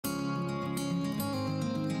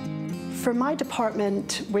For my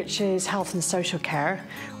department, which is Health and Social Care,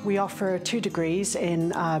 we offer 2 degrees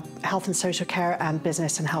in Health and Social Care and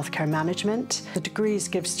Business and Healthcare Management. The degrees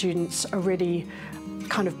give students a really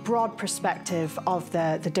kind of broad perspective of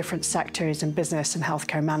the different sectors in business and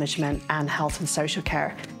healthcare management and health and social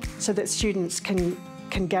care, so that students can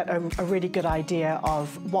get a really good idea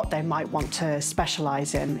of what they might want to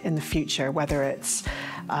specialise in the future, whether it's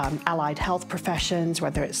allied health professions,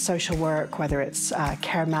 whether it's social work, whether it's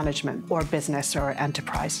care management or business or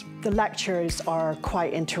enterprise. The lectures are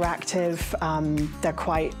quite interactive, they're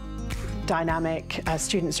quite dynamic.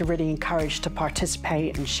 Students are really encouraged to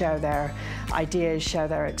participate and share their ideas, share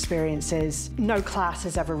their experiences. No class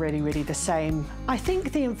is ever really the same. I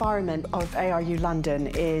think the environment of ARU London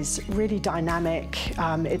is really dynamic.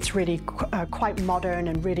 It's really quite modern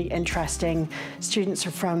and really interesting. Students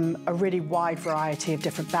are from a really wide variety of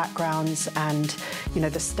different backgrounds, and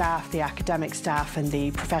the staff, the academic staff and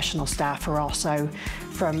the professional staff are also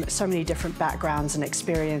from so many different backgrounds and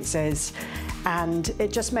experiences. And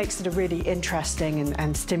it just makes it a really interesting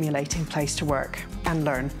and stimulating place to work and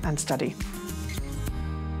learn and study.